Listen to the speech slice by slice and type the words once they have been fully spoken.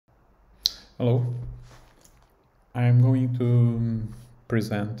Hello, I'm going to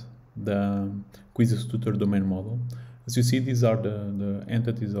present the Quizzes Tutor domain model. As you see, these are the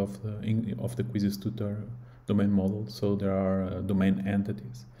entities of the Quizzes Tutor domain model. So there are domain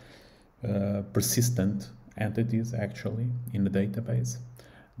entities, persistent entities actually in the database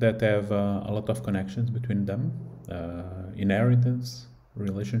that have a lot of connections between them, inheritance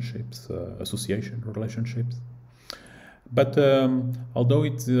relationships, association relationships. But although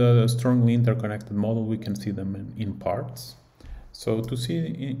it's a strongly interconnected model, we can see them in parts. So to see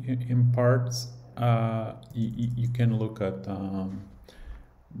in parts, you can look at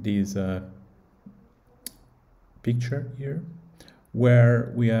this picture here,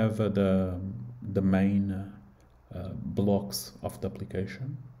 where we have the main blocks of the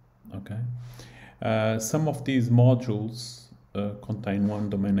application. Okay, some of these modules contain one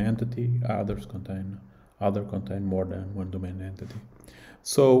domain entity, others contain more than one domain entity.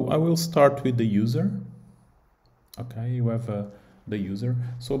 So I will start with the user. Okay, you have the user.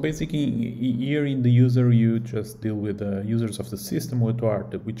 So basically here in the user, you just deal with the users of the system, which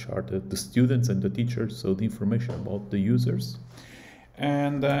are the students and the teachers, so the information about the users.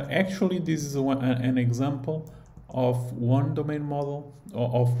 And actually this is an example of one domain model,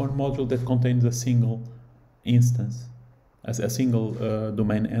 of one module that contains a single instance, as a single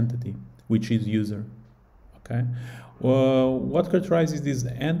domain entity, which is user. Okay, what characterizes this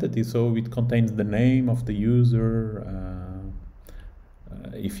entity? So it contains the name of the user,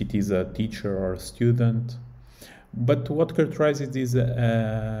 if it is a teacher or a student. But what characterizes this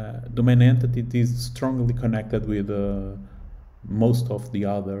domain entity is strongly connected with most of the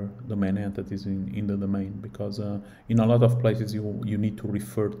other domain entities in the domain, because in a lot of places you need to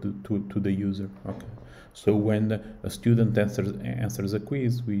refer to the user. Okay. So when a student answers a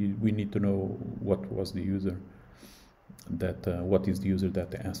quiz, we need to know what was the user, what is the user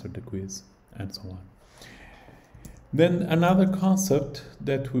that answered the quiz, and so on. Then another concept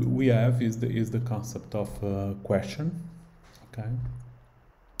that we have is the concept of question. Okay,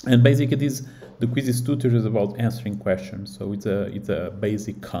 and basically the Quizzes Tutor is about answering questions. So it's a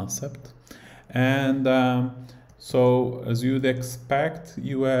basic concept, and so as you'd expect,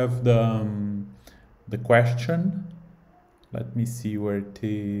 you have the question. Let me see where it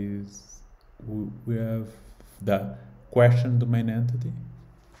is. We have the question domain entity,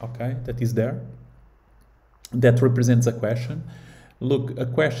 okay, that is there, that represents a question. Look, a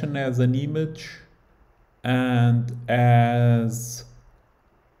question has an image and as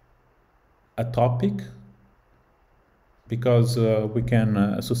a topic, because we can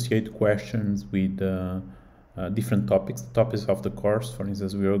associate questions with different topics of the course. For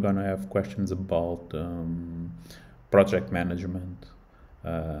instance, we are going to have questions about project management,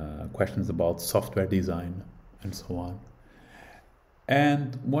 questions about software design, and so on.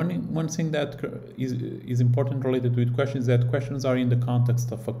 And one thing that is important related with questions is that questions are in the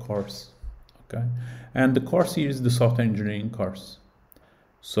context of a course. Okay, and the course here is the software engineering course.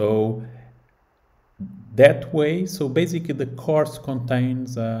 So that way, so basically the course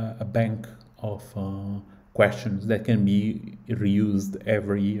contains a bank of questions that can be reused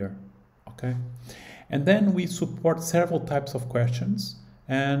every year. Okay, and then we support several types of questions,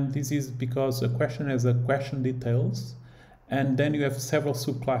 and this is because a question has a question details, and then you have several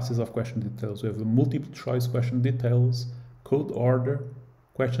subclasses of question details. We have the multiple choice question details, code order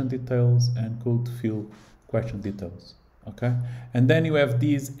question details, and code field question details. Okay, and then you have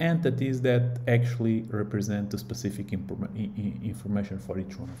these entities that actually represent the specific information for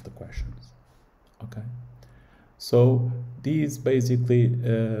each one of the questions. Okay, so these basically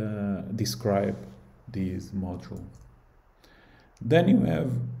describe this module. Then you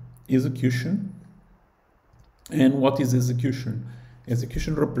have execution. And what is execution?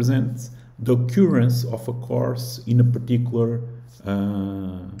 Execution represents the occurrence of a course in a particular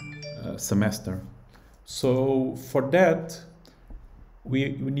semester. So for that, we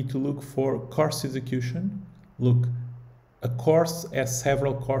need to look for course execution. Look, a course has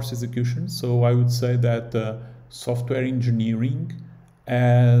several course executions. So I would say that software engineering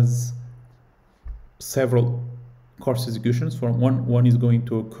has several course executions. For one is going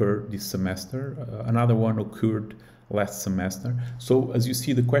to occur this semester, another one occurred last semester. So as you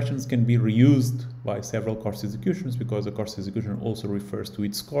see, the questions can be reused by several course executions, because the course execution also refers to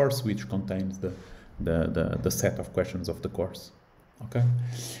its course, which contains the set of questions of the course. Okay,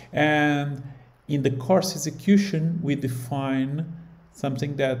 and in the course execution we define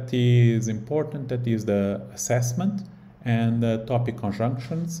something that is important, that is the assessment and the topic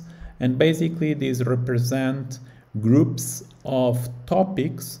conjunctions. And basically these represent groups of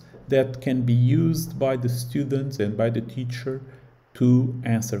topics that can be used by the students and by the teacher to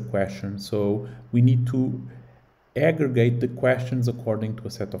answer questions. So we need to aggregate the questions according to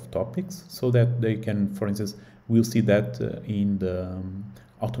a set of topics so that they can, for instance, we'll see that in the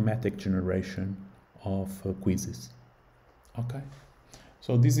automatic generation of quizzes. Okay,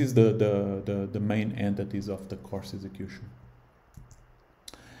 so this is the main entities of the course execution.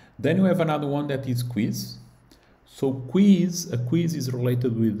 Then we have another one that is quiz. So a quiz is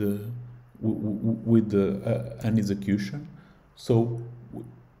related with an execution. So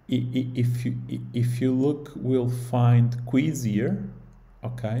if you look, we'll find quiz here.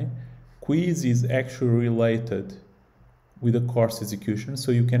 Okay, quiz is actually related with the course execution.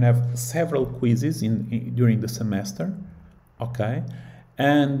 So you can have several quizzes during the semester. Okay,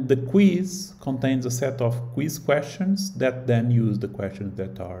 and the quiz contains a set of quiz questions that then use the questions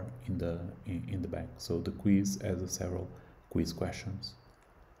that are in the bank. So the quiz has several quiz questions.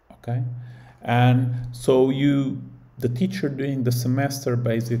 Okay, and so the teacher during the semester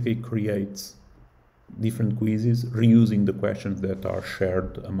basically creates different quizzes reusing the questions that are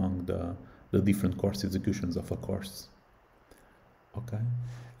shared among the different course executions of a course. Okay,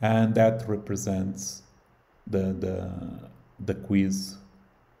 and that represents the quiz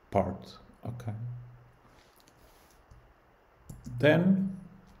part. Okay, then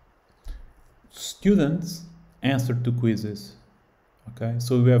students answer to quizzes. Okay,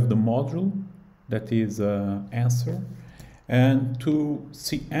 so we have the module that is answer, and to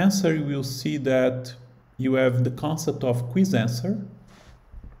see answer you will see that you have the concept of quiz answer,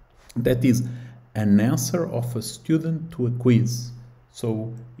 that is an answer of a student to a quiz.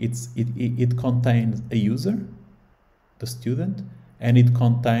 So it contains a user, the student, and it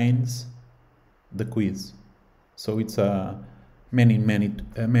contains the quiz. So it's a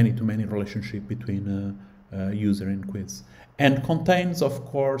many-to-many relationship between user and quiz, and contains, of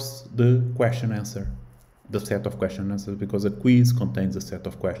course, the question answer, the set of question answers, because a quiz contains a set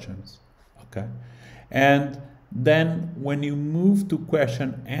of questions. Okay, and then when you move to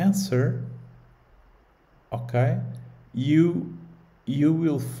question answer, okay, you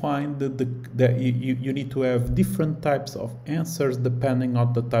will find that you need to have different types of answers depending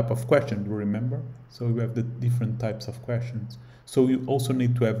on the type of question. Remember, so you have the different types of questions. So you also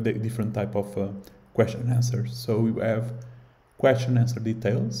need to have the different type of question answers. So you have question answer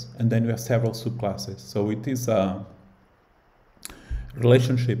details, and then you have several subclasses. So it is a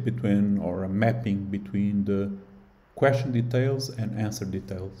relationship between, or a mapping between, the question details and answer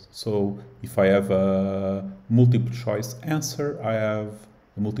details. So if I have a multiple choice answer, I have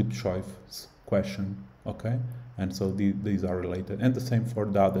a multiple choice question. Okay, and so these are related, and the same for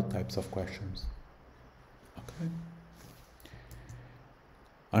the other types of questions. Okay.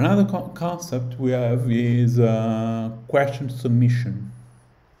 Another concept we have is question submission.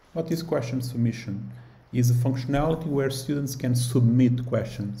 What is question submission? Is a functionality where students can submit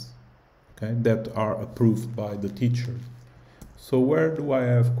questions, okay, that are approved by the teacher. So where do I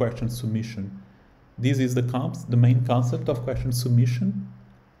have question submission? This is the main concept of question submission.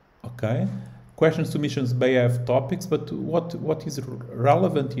 Okay, question submissions may have topics, but what is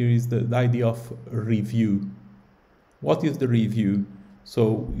relevant here is the idea of review. What is the review?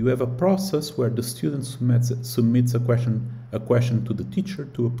 So you have a process where the student submits a question to the teacher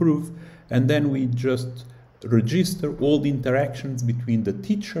to approve, and then we just register all the interactions between the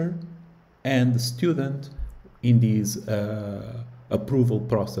teacher and the student in this approval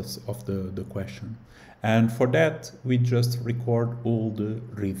process of the question. And for that, we just record all the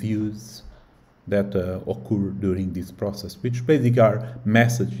reviews that occur during this process, which basically are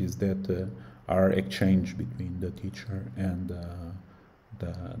messages that are exchanged between the teacher and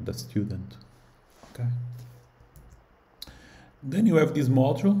the student. Okay. Then you have this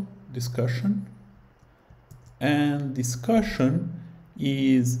module, discussion. And discussion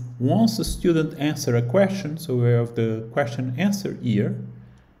is once a student answers a question, so we have the question answer here.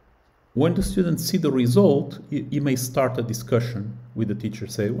 When the students see the result, you may start a discussion with the teacher.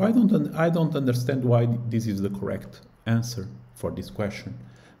 Say, I don't understand why this is the correct answer for this question.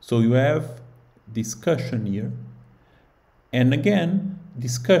 So you have discussion here. And again,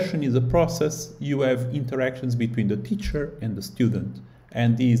 discussion is a process. You have interactions between the teacher and the student.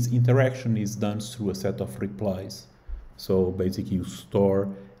 And this interaction is done through a set of replies. So basically you store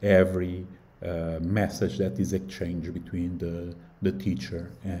every message that is exchanged between the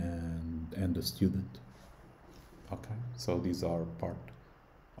teacher and the student. Okay, so these are part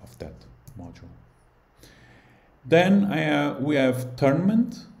of that module. Then we have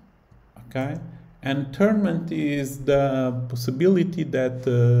tournament. Okay, and tournament is the possibility that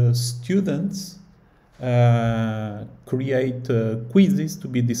students create quizzes to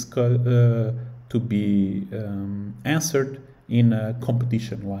be answered in a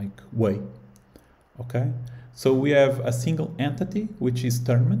competition-like way. Okay, so we have a single entity, which is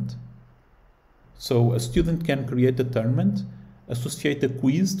tournament. So a student can create a tournament, associate a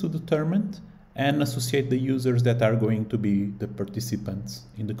quiz to the tournament, and associate the users that are going to be the participants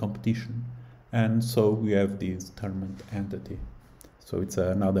in the competition. And so we have this tournament entity. So it's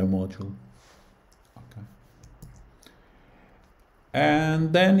another module. Okay.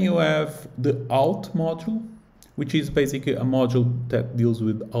 And then you have the auth module, which is basically a module that deals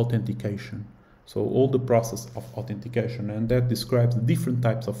with authentication. So all the process of authentication, and that describes different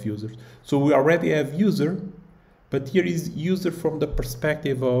types of users. So we already have user, but here is user from the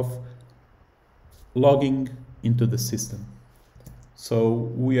perspective of logging into the system. So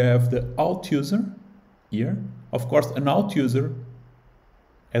we have the auth user here. Of course, an auth user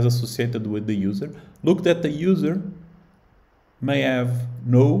as associated with the user. Look that the user may have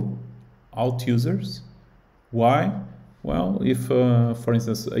no auth users. Why? Well, if, for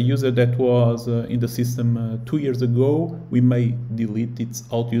instance, a user that was in the system 2 years ago, we may delete its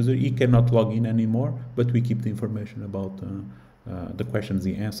auth user. He cannot log in anymore, but we keep the information about the questions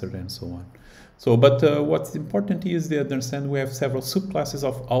he answered and so on. So, but what's important is to understand we have several subclasses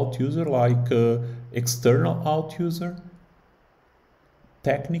of auth user, like external auth user,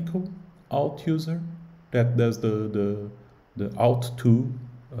 technical auth user that does the auth to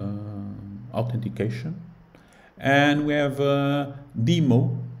authentication. And we have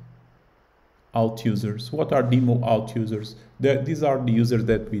demo auth users. What are demo auth users? These are the users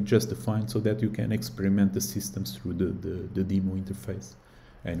that we just defined so that you can experiment the systems through the demo interface.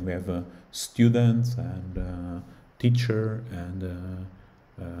 And we have students and teacher and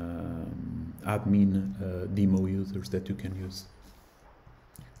admin demo users that you can use.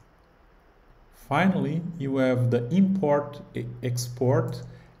 Finally, you have the import, export,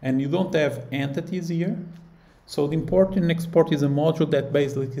 and you don't have entities here. So the import and export is a module that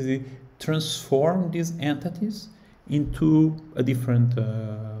basically transforms these entities into a different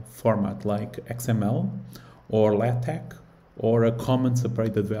format, like XML or LaTeX or a common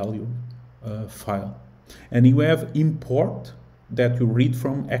separated value file. And you have import that you read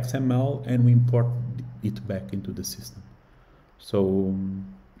from XML and we import it back into the system. So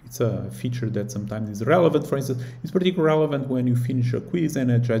it's a feature that sometimes is relevant. For instance, it's particularly relevant when you finish a quiz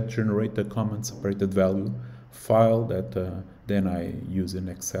and I try to generate a common separated value file that then I use in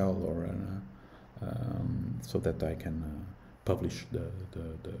Excel or so that I can publish the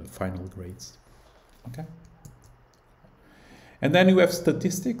final grades. Okay. And then you have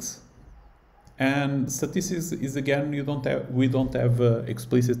statistics, and statistics is again we don't have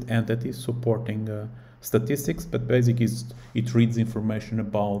explicit entities supporting statistics, but basically it reads information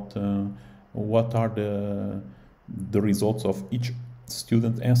about what are the results of each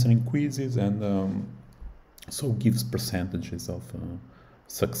student answering quizzes, and so gives percentages of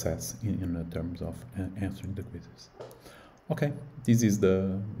success in terms of answering the quizzes. Okay, this is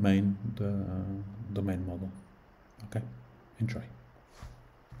the main model. Okay, enjoy.